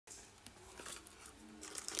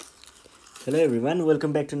Hello everyone,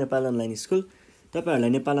 welcome back to Nepal Online School. तपाईहरुलाई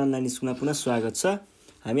Nepal online स्कुलमा पुनः स्वागत छ।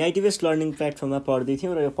 हामी ITVS लर्निङ प्लेटफर्ममा पढ्दै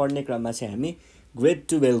थियौं र यो पढ्ने क्रममा चाहिँ हामी ग्रेड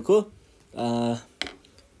 12 को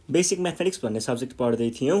बेसिक म्याथमेटिक्स भन्ने सब्जेक्ट पढ्दै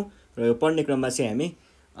थियौं र यो पढ्ने क्रममा चाहिँ हामी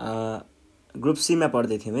ग्रुप सी मा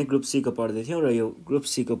पढ्दै थियौं है, ग्रुप सी को पढ्दै थियौं र यो ग्रुप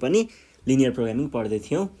सी को पनि लिनियर प्रोग्रामिङ पढ्दै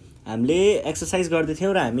थियौं। हामीले एक्सरसाइज गर्दै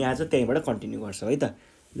थियौं र हामी आज त्यहीबाट कन्टिन्यू गर्छौं है त।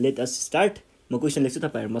 Let us start. म क्वेशन लेख्छु,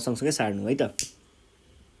 तपाईहरु म सँगसँगै सार्नु है त।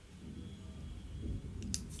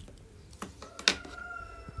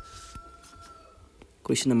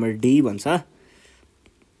 Question number D भन्छ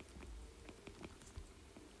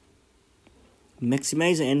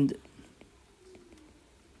maximize and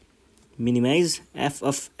minimize f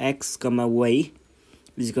of x, y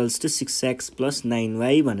is equals to 6x plus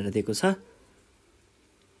 9y भनेर दिएको छ।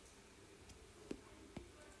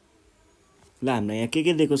 ल हामीलाई यहाँ के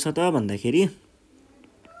दिएको छ त भन्दाखेरि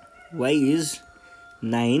y is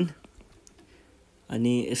 9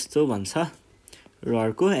 अनि यस्तो भन्छ र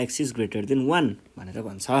अर्को x is greater than 1 भनेर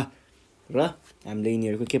भन्छ र हामीले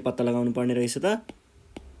यिनीहरुको के पत्ता लगाउनु पर्ने रहेछ त,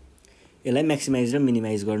 यसलाई म्याक्सिमाइज र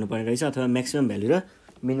मिनिमाइज गर्नु पर्ने रहेछ अथवा म्याक्सिमम भ्यालु र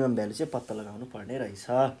मिनिमम भ्यालु चाहिँ पत्ता लगाउनु पर्ने रहेछ।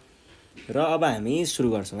 र अब हामी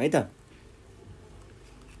सुरु गर्छौं है त।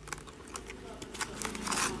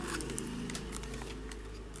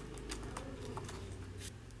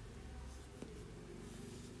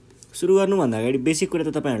 सुरु गर्नु भन्दा अगाडि बेसिक कुरा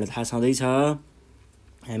त तपाईहरुलाई थाहा छँदै छ।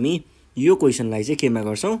 हामी यो क्वेशनलाई चाहिँ केमा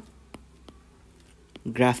गर्छौं,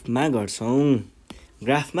 ग्राफमा गर्छौं।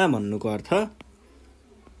 ग्राफमा भन्नुको अर्थ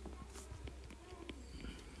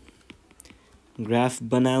ग्राफ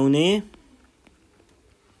बनाउने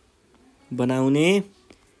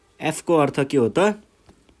f को अर्थ के हो त,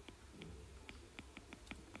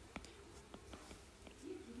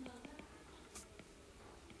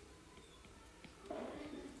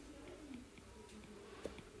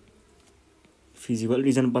 फिजिबल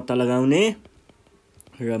रिजन पत्ता लगाउने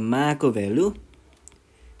र मा को भ्यालु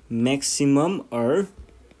मैक्सिमम और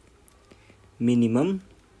मिनिमम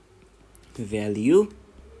भ्यालु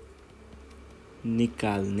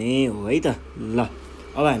निकाल्ने हो है त। ल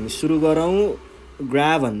अब हामी सुरु गरौं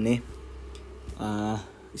ग्राफ भन्ने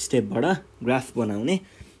स्टेपबाट ग्राफ बनाउने।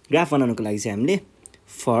 ग्राफ बनाउनको लागि चाहिँ हामीले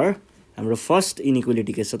हाम्रो फर्स्ट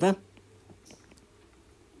इनइक्वालिटी के छ त,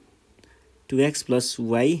 2x plus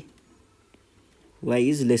y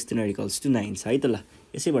is less than or equals to 9 छ है त। ल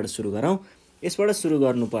यसैबाट सुरु गरौं। यसबाट सुरु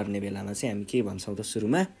गर्नुपर्ने बेलामा चाहिँ हामी के भन्छौं त,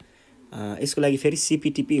 सुरुमा यसको लागि फेरि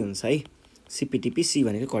CPTP हुन्छ है। CPTP C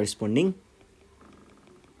भनेको करेस्पोन्डिङ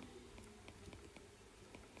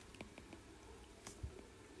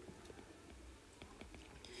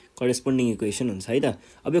इक्वेसन हुन्छ है त।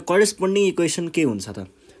 अब यो करेस्पोन्डिङ इक्वेसन के हुन्छ त,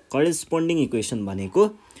 करेस्पोन्डिङ इक्वेसन भनेको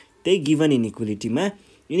त्यही गिवन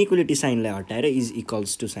इनइक्वालिटीमा इनइक्वालिटी साइनलाई हटाएर इज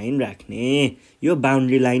इक्वल्स टु साइन राख्ने। यो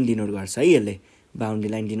बाउन्ड्री लाइन डिनोट गर्छ है, यसले बाउन्ड्री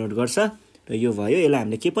लाइन डिनोट गर्छ र यो भयो। यसलाई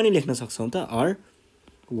हामीले के पनि लेख्न सक्छौं त, और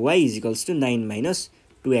y is equals to 9 minus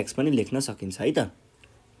 2x पनि लेख्न सकिन्छ है त।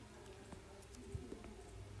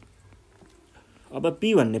 अब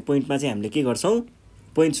p भन्ने पोइन्टमा चाहिँ हामीले के गर्छौं,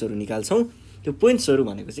 पोइन्ट्सहरु निकाल्छौं। त्यो पोइन्ट्सहरु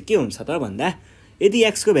भनेको चाहिँ के हुन्छ त भन्दा, यदि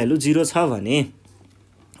x को भ्यालु 0 छ भने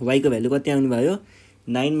y को भ्यालु कति आउने भयो,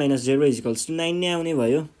 9 minus 0 is equals to 9 नै आउने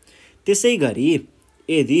भयो। त्यसै गरी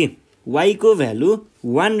यदि y को भ्यालु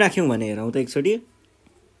 1 राख्यौं भने हेरौं त एकचोटी,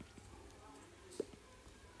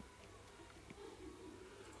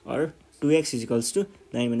 और 2x is equals to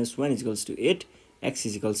 9 minus 1 is equals to 8, x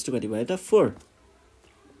is equals to कति भयो त 4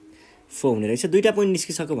 हुने रहेछ। दुईटा पोइन्ट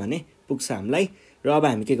निस्किसक्यो भने पुग्छ हामीलाई। र अब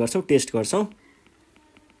हामी के गर्छौं, टेस्ट गर्छौं।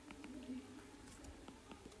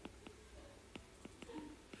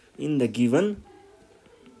 in the given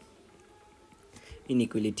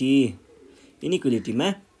इनइक्वालिटी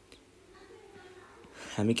मा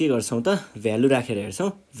हामी के गर्छौं त, भ्यालु राखेर हेर्छौं।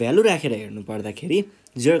 भ्यालु राखेर हेर्नु पर्दाखेरि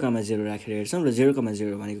 0,0 राखेर हेर्छौं र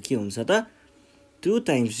 0,0 भनेको के हुन्छ त, 2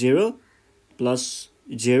 times 0 plus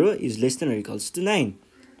 0 is less than or equals to 9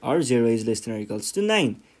 or 0 is less than or equals to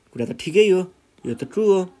 9। कुरा त ठिकै हो, यो त ट्रू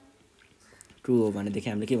हो। ट्रू हो भनेदेखि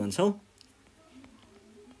हामीले के भन्छौं,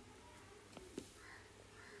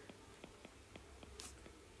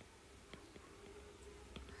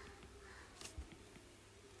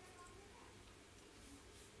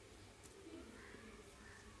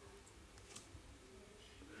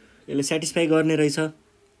 यसले स्याटिस्फाई गर्ने रहेछ।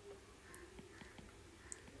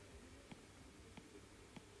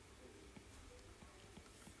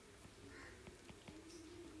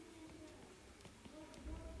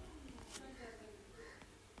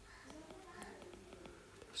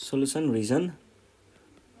 solution reason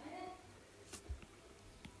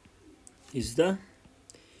is the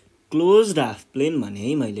closed half plain भने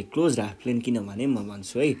है मैले क्लोज्ड हाफ प्लेन किन भने म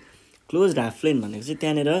भन्छु है क्लोज्ड हाफ प्लेन भनेको चाहिँ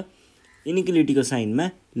त्यहाँनिर इनिक्वालिटीको साइनमा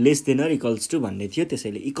less than or equals to भन्ने थियो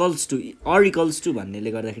त्यसैले equals to or equals to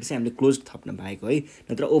भन्नेले गर्दाखेरि चाहिँ हामीले क्लोज्ड थप्न पाएको है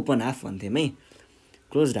नत्र ओपन हाफ भन्थ्यौँ है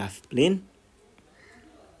क्लोज्ड हाफ प्लेन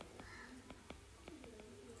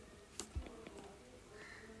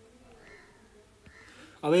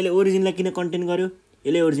अब यसले ओरिजिनलाई किन कन्टेन गर्यो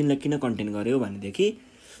यसले ओरिजिनलाई किन कन्टेन गर्यो भनेदेखि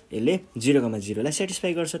यसले 0,0 लाई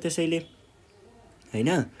सेटिस्फाई गर्छ त्यसैले हैन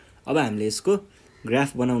अब हामीले यसको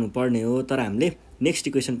ग्राफ बनाउनु पर्ने हो तर हामीले नेक्स्ट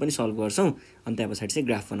इक्वेसन पनि सल्भ गर्छौं अनि त्यसपछि चाहिँ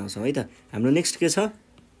ग्राफ बनाउँछौं है त हाम्रो नेक्स्ट के छ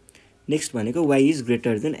नेक्स्ट भनेको y is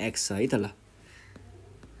greater than x छ है त ल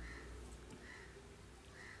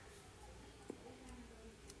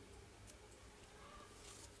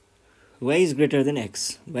y is greater than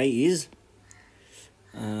x y is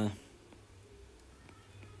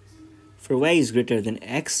for y is greater than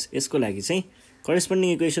x यसको लागि चाहिँ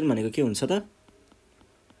करेस्पोन्डिङ इक्वेसन भनेको के हुन्छ त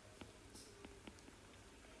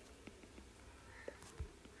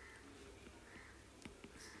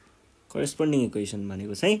करेस्पोन्डिङ इक्वेसन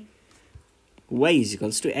भनेको चाहिँ y is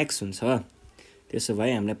equals to x हुन्छ त्यसो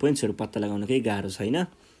भए हामीलाई पोइन्ट्सहरु पत्ता लगाउन केही गाह्रो छैन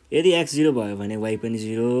यदि x 0 भयो भने y पनि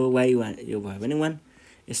 0 y 1 यो भयो भने 1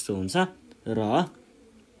 यस्तो हुन्छ र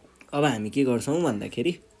अब हामी के गर्छौं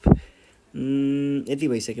भन्दाखेरि यति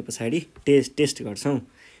भइसकेपछि टेस्ट गर्छौं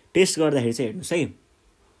टेस्ट गर्दाखेरि चाहिँ हेर्नुस् है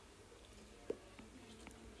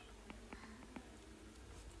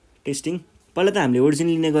टेस्टिङ पहिला त हामीले ओरिजिन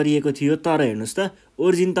लिने गरिएको थियो तर हेर्नुस् त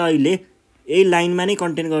ओरिजिन त अहिले यही लाइनमा नै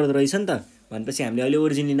कन्टेन गर्दै रहेछ नि त भनेपछि हामीले अहिले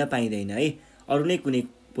ओरिजिन लिन पाइदैन है अरु नै कुनै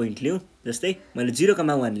पोइन्ट लिऊ जस्तै मैले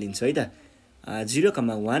 0,1 लिन्छु है त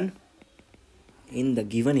 0,1 in the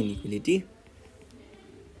given inequality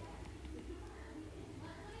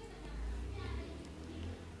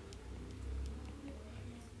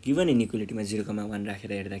मा 0,1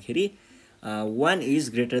 राखेर हेर्दाखेरि 1 is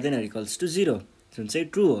greater than or equals to 0 जुन चाहिँ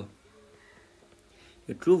ट्रू हो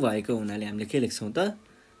यो ट्रू भएको हुनाले हामीले के लेख्छौं त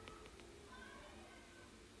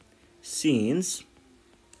since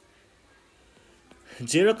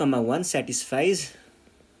 0,1 satisfies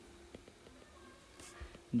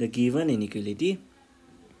the given inequality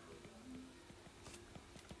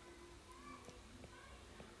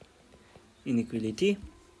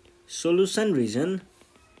solution region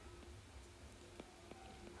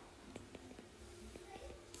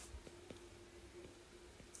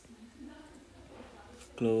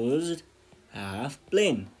closed half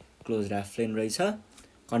plane रहेछ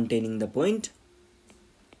containing the point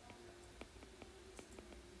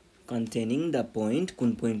कुन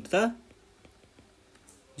पोइन्ट त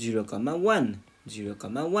 0,1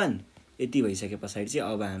 यति भइसकेपछि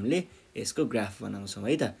चाहिँ अब हामीले यसको ग्राफ बनाउँछौं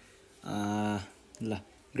है त ल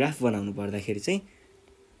ग्राफ बनाउनु पर्दाखेरि चाहिँ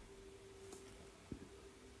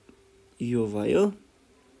यो भयो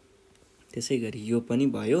त्यसैगरी यो पनि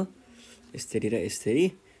भयो यसरी र यसरी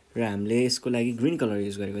र हामीले यसको लागि ग्रीन कलर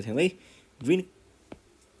युज गरेको थियौं है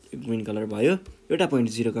ग्रीन कलर भयो एउटा पोइन्ट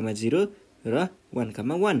 0,0 र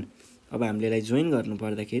 1,1 अब हामीले यसलाई जोइन गर्नु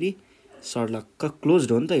पर्दाखेरि सर्लक्क क्लोज्ड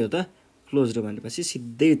हो नि त यो त क्लोज्ड हो भनेपछि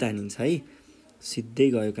सिधै तानिन्छ है सिधै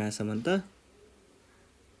गयो कहाँसम्म त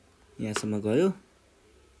यहाँसम्म गयो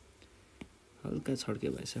हल्का छड्के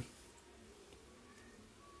भएछ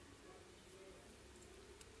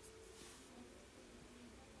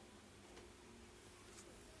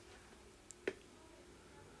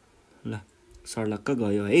ल सर्लक्क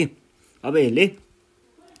गयो है अब यसले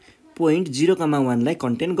पोइन्ट 0,1 लाई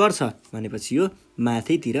कन्टेन गर्छ भनेपछि यो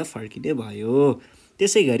माथितिर फर्किने भयो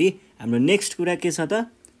त्यसैगरी हाम्रो नेक्स्ट कुरा के छ त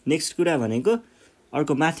नेक्स्ट कुरा भनेको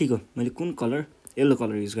अर्को माथिको मैले कुन कलर येलो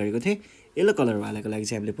कलर युज गरेको थिएँ येलो कलर वालाको लागि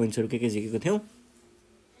चाहिँ हामीले पोइन्ट्सहरु के झिकेको थियौं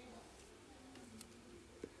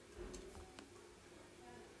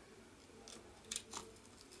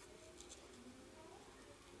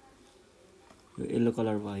यो येलो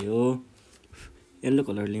कलर भयो येलो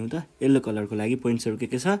कलर लिउँ त येलो कलरको लागि पोइन्ट्सहरु के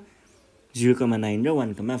छ 0,9 र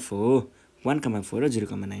 1,4 1,4 र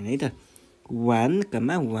 0,9 है त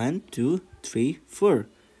 1,1 2 3 4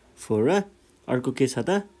 4 र अर्को के छ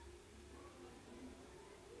त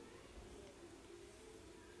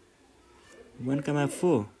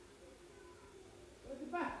 1,4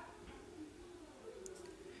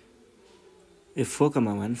 ए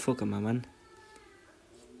 4,1 4,1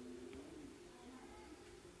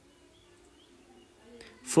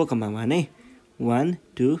 4,1 है 1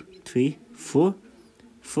 2 3 4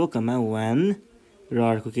 4,1 र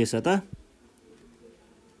अर्को के छ त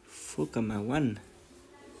 4,1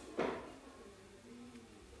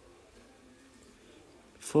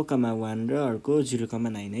 4,1 र अर्को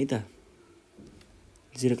 0,9 है त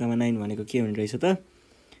 0,9 भनेको के हुने रहेछ त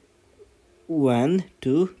 1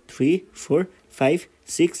 2 3 4 5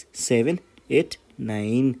 6 7 8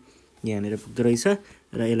 9 यहाँनिर पुग्दो रहेछ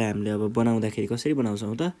र यसलाई हामीले अब बनाउँदाखेरि कसरी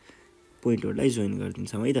बनाउँछौँ त पोइन्टहरूलाई जोइन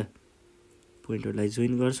गरिदिन्छौँ है त पोइन्टहरूलाई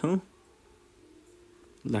जोइन गर्छौँ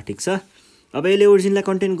ल ठिक छ अब यसले ओरिजिनलाई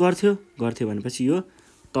कन्टेन गर्थ्यो भनेपछि यो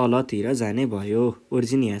तलतिर जाने भयो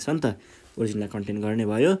ओरिजिन यहाँ छ नि त ओरिजिनलाई कन्टेन गर्ने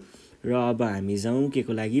भयो र अब हामी जाउँ के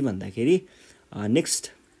को लागि भन्दाखेरि नेक्स्ट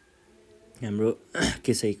हाम्रो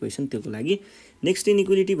के छ इक्वेसन त्योको लागि नेक्स्ट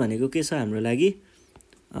इनइक्वालिटी भनेको के छ हाम्रो लागि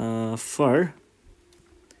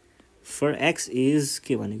फर x इज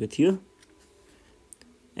के भनेको थियो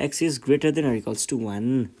x is greater than or equals to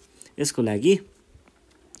 1 यसको लागि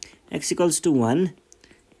x equals to 1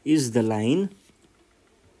 is the line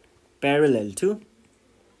parallel to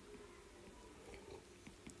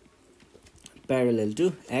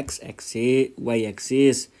x axis y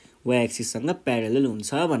एक्सिससँग parallel हुन्छ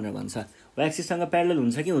भनेर भन्छ y एक्सिससँग प्यारलल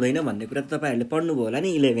हुन्छ कि हुँदैन भन्ने कुरा त तपाईहरुले पढ्नुभयो होला नि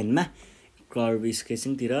 11 मा कर्व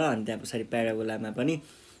स्केचिङतिर अनि त्यहाँ पछाडी प्याराबोलामा पनि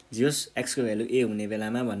जियोस x को भ्यालु a हुने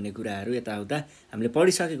बेलामा भन्ने कुराहरु यताउता हामीले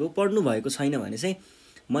पढिसकेको पढ्नु भएको छैन भने चाहिँ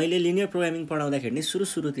मैले लिनियर प्रोग्रामिङ पढाउँदाखेरि नै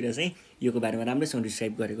सुरुतिर चाहिँ योको बारेमा राम्रैसँग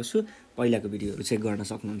डिस्क्राइब गरेको छु पहिलाको भिडियोहरु चेक गर्न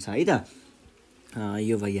सक्नुहुन्छ है त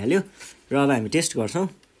यो भइहाल्यो र अब हामी टेस्ट गर्छौं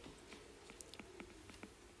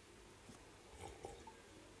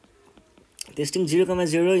testing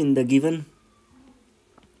 0,0 in the given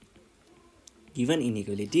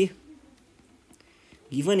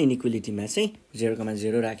inequality मा चाहिँ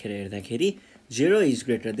 0,0 राखेर हेर्दाखेरि 0 is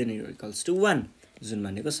greater than or equals to 1 जुन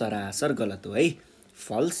भनेको सरासर गलत हो है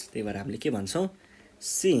फल्स त्यही भएर हामीले के भन्छौं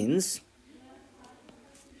since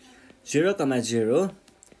 0,0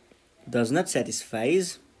 does not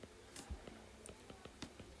satisfies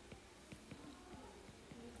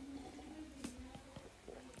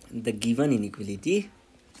the given inequality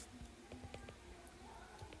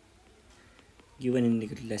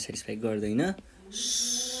लाई satisfy गर्दैन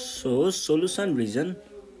so solution region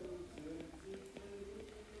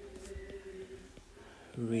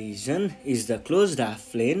is the closed half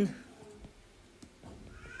plane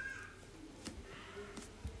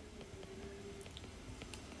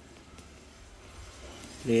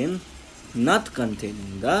not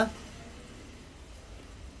containing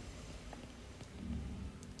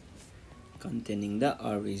the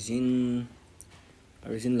origin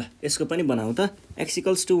ल यसको पनि बनाऊ त x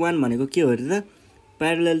equals to 1 भनेको के हो र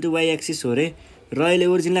प्यारलल टु y एक्सिस हो रे र यसले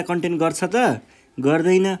ओरिजिनलाई कन्टेन गर्छ त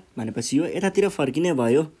गर्दैन भनेपछि यो यतातिर फर्किने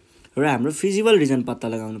भयो र हाम्रो फिजिबल रिजन पत्ता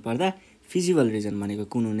लगाउनु पर्दा फिजिबल रिजन भनेको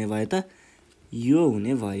कुन हुने भयो त यो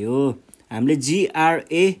हुने भयो हामीले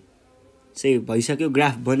GRA चाहिँ भइसक्यो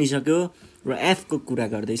ग्राफ बनिसक्यो र f को कुरा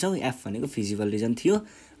गर्दै छौं f भनेको फिजिबल रिजन थियो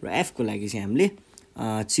र f को लागि चाहिँ हामीले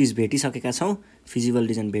चीज भेटिसकेका छौं फिजिबल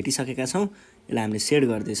रिजन भेटिसकेका छौं यसलाई हामीले सेट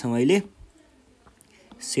गर्दै छौं अहिले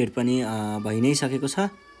सेट पनि भइ नै सकेको छ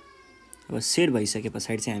अब सेट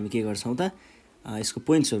भइसकेपछि चाहिँ हामी के गर्छौं त यसको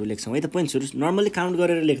पोइन्ट्सहरु लेख्छौं है त पोइन्ट्सहरु नर्मली काउन्ट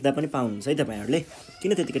गरेर लेख्दा पनि पाउनुहुन्छ है तपाईहरुले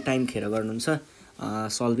किन त्यतिकै टाइम खेर गर्नुहुन्छ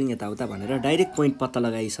सल्भिङ यताउता भनेर डाइरेक्ट पोइन्ट पत्ता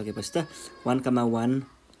लगाइसकेपछि त 1,1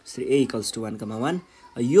 a equals to 1,1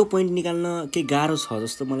 यो पोइन्ट निकाल्न के गाह्रो छ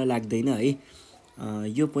जस्तो मलाई लाग्दैन है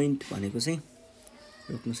यो पोइन्ट भनेको चाहिँ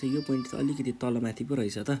रोक्नुस् यो पोइन्ट त अलिकति तलमाथि पो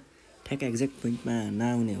रहेछ त ठ्याक्क एक्ज्याक्ट पोइन्टमा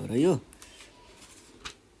नआउने हो र यो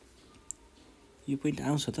पोइन्ट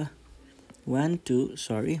आउँछ त 1 2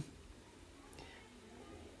 3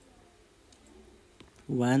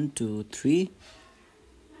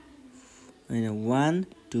 हैन 1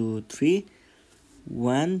 2 3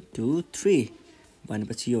 1 2 3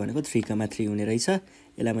 भनेपछि यो भनेको 3,3 हुने रहेछ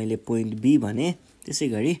यसलाई मैले पोइन्ट B भने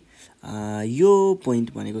त्यसैगरी यो पोइन्ट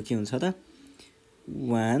भनेको के हुन्छ त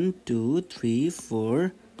 1 2 3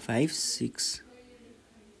 4 5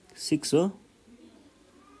 6 हो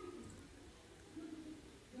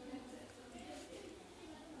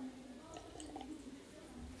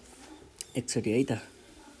एकचोटी है त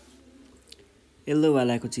येल्लो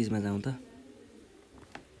वालाको चीजमा जाउँ त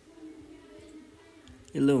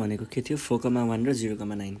येल्लो भनेको के थियो 4,1 र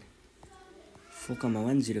 0,9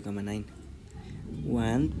 4,1 0,9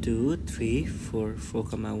 1 2 3 4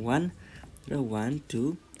 4,1 र 1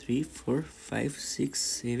 2 3 4 5 6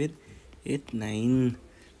 7 8 9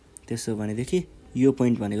 त्यसो भनेदेखि यो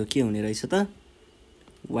पोइन्ट भनेको के हुने रहेछ त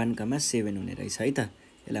 1,7 हुने रहेछ है त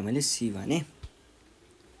यसलाई मैले C भने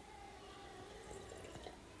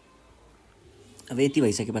अब यति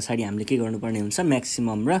भइसकेपछि हामीले के गर्नुपर्ने हुन्छ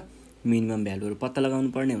म्याक्सिमम र मिनिमम भ्यालुहरु पत्ता लगाउनु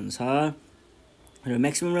पर्ने हुन्छ र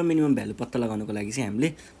म्याक्सिमम र मिनिमम भ्यालु पत्ता लगाउनको लागि चाहिँ हामीले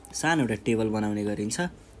सानो एउटा टेबल बनाउने गरिन्छ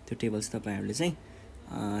त्यो टेबल चाहिँ तपाईहरुले चाहिँ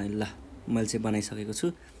ल मैले चाहिँ बनाइसकेको छु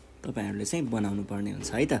तपाईहरुले चाहिँ बनाउनु पर्ने हुन्छ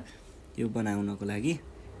है त यो बनाउनको लागि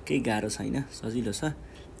केही गाह्रो छैन, सजिलो छ।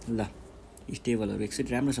 ल यी टेबलहरू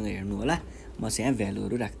एकचोटि राम्रोसँग हेर्नु होला। म चाहिँ यहाँ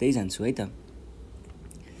भ्यालुहरू राख्दै जान्छु है त।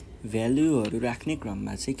 भ्यालुहरू राख्ने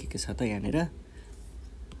क्रममा चाहिँ के छ त यहाँनिर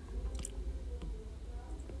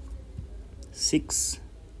 6x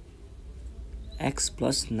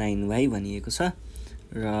 + 9y भनिएको छ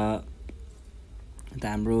र त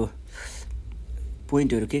हाम्रो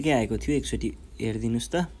पोइन्टहरू के आएको थियो एकचोटि हेरिदिनुस्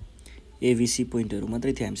त। एबीसी पोइन्टहरू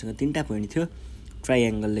मात्रै थियो, हामीसँग 3टा पोइन्ट थियो,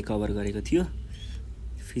 ट्राइएंगलले कभर गरेको थियो।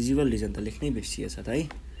 फिजिबल रिजन त लेख्नै बिर्सिएछ त है।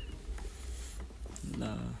 ल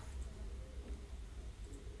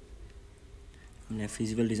हामीले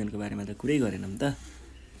फिजिबल रिजनको बारेमा त कुरै गरेनौँ त।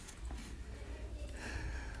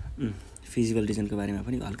 फिजिबल रिजनको बारेमा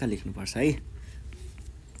पनि हल्का लेख्नुपर्छ है।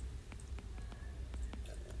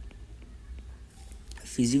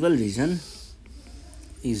 Feasible region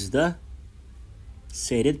is the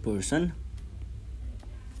shaded portion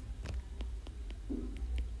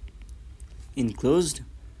enclosed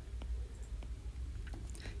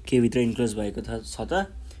के भित्र इन्क्लोज भएको छ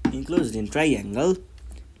त enclosed in triangle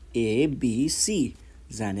ABC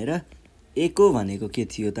जानेर A को भनेको के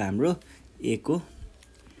थियो त हाम्रो A को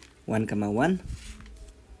 1,1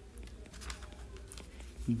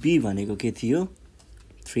 B भनेको के थियो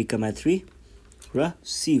 3,3 र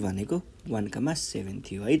C भनेको 1,7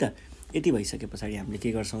 थियो है त। यति भइसके पछाडि हामीले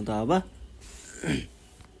के गर्छौं त अब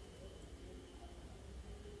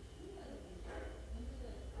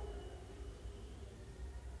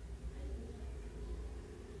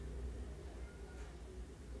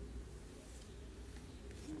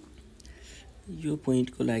यो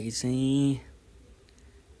पोइन्टको लागि चाहिँ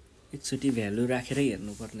एकचोटि भ्यालु राखेरै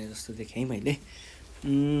हेर्नुपर्ने जस्तो देखेँ मैले।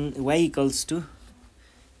 y =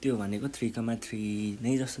 त्यो भनेको 3,3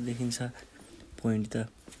 नै जस्तो देखिन्छ पोइन्ट त।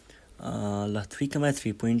 ल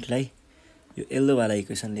 3,3 पोइन्टलाई यो येल्लोवाला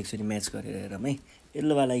इक्वेसनले एकचोटि म्याच गरेर हेरौँ है।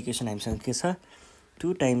 येल्लोवाला इक्वेसन हामीसँग के छ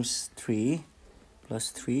 2 × 3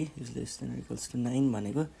 + 3 = 9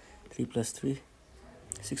 भनेको 3 + 3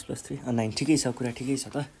 6 + 3 9 ठिकै छ, कुरा ठिकै छ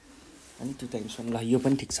त। अनि 2 × 1 ल यो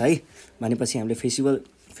पनि ठिक छ है। भनेपछि हामीले फिजिबल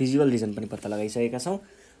रिजन पनि पत्ता लगाइसकेका छौँ।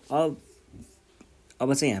 अब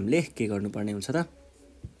चाहिँ हामीले के गर्नुपर्ने हुन्छ त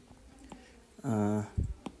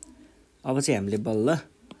अब चाहिँ हामीले बल्ल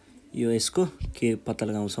यो यसको के पत्ता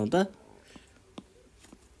लगाउँछौँ त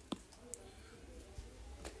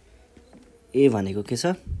A भनेको के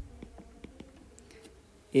छ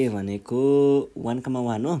A भनेको 1,1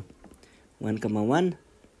 हो 1,1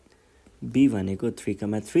 B भनेको 3,3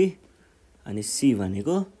 अनि C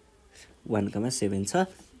भनेको 1,7 छ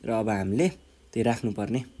र अब हामीले त्यो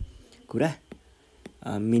राख्नुपर्ने कुरा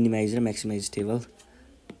मिनिमाइज र म्याक्सिमाइज टेबल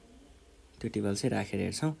त्यो टेबल चाहिँ राखेर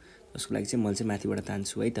हेर्छौँ। जसको लागि चाहिँ मैले चाहिँ माथिबाट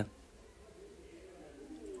तान्छु है त।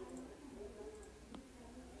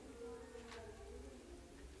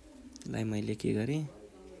 लाई मैले के गरेँ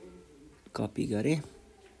कपी गरेँ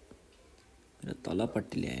र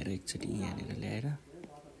तलपट्टि ल्याएर एकचोटि यहाँनिर ल्याएर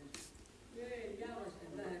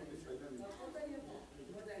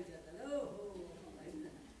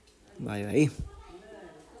भयो है।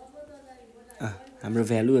 हाम्रो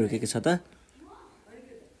भ्यालुहरू के छ त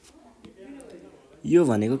यो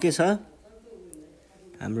भनेको के छ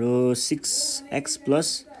हाम्रो 6x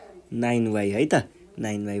 + 9y है त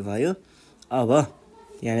 9y भयो। अब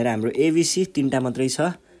यहाँनिर हाम्रो एबीसी 3टा मात्रै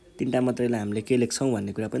छ, 3टा मात्रैलाई हामीले के लेख्छौँ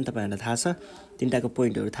भन्ने कुरा पनि तपाईहरुलाई थाहा छ। 3टाको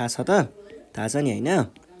पोइन्टहरू थाहा छ त थाहा छ नि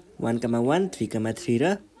हैन 1,1 3,3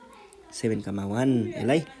 र 7,1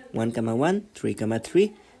 यसलाई 1,1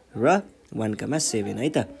 3,3 र 1,7 है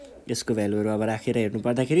त। यसको भ्यालुहरू अब राखेर हेर्नु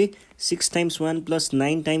पर्दाखेरि 6 × 1 +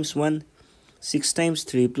 9 × 1 6 ×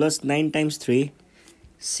 3 + 9 × 3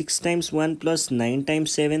 6 × 1 + 9 ×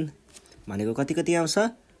 7 भनेको कति आउँछ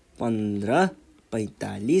 15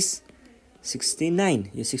 45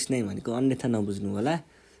 69। यो 69 भनेको अन्यथा नबुझ्नु होला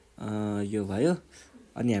यो भयो।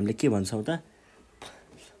 अनि हामीले के भन्छौँ त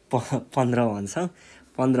 15 भन्छौँ।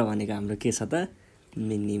 15 भनेको हाम्रो के छ त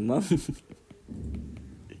मिनिमम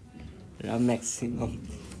र म्याक्सिमम।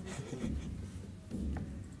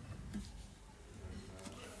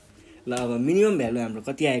 ल अब मिनिमम भ्यालु हाम्रो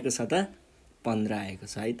कति आएको छ त 15 आएको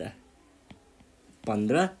छ है त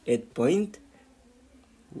 15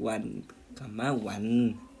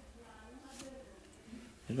 8.1,1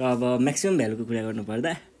 र अब म्याक्सिमम भ्यालुको कुरा गर्नु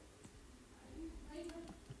पर्दा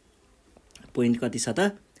पोइन्ट कति छ त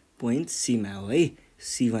पोइन्ट सी मा हो है।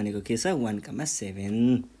 सी भनेको के छ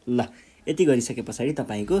 1,7। ल यति गरिसके पछाडि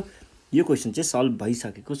तपाईको यो क्वेशन चाहिँ सल्भ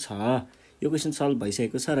भइसकेको छ। यो क्वेशन सल्भ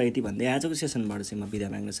भइसकेको छ र यति भन्दै आजको सेसनबाट चाहिँ म बिदा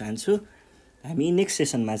माग्न चाहन्छु। हामी नेक्स्ट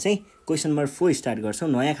सेसनमा चाहिँ क्वेशन नम्बर 4 स्टार्ट गर्छौं।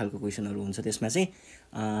 नयाँ खालको क्वेशनहरु हुन्छ त्यसमा चाहिँ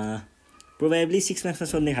प्रोबेबली 6 मार्क्समा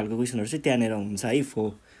सोध्ने खालको क्वेसनहरु चाहिँ त्यहाँनेर हुन्छ है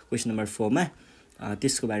क्वेसन नम्बर 4 मा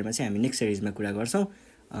त्यसको बारेमा चाहिँ हामी नेक्स्ट सिरिजमा कुरा गर्छौं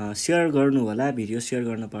शेयर गर्नु होला भिडियो शेयर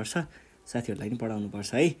गर्न पर्छ साथीहरुलाई पनि पढाउनु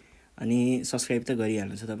पर्छ है अनि सब्स्क्राइब त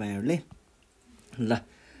गरिहाल्नुछ तपाईहरुले ल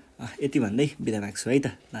यति भन्दै बिदा माग्छु है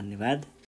त धन्यवाद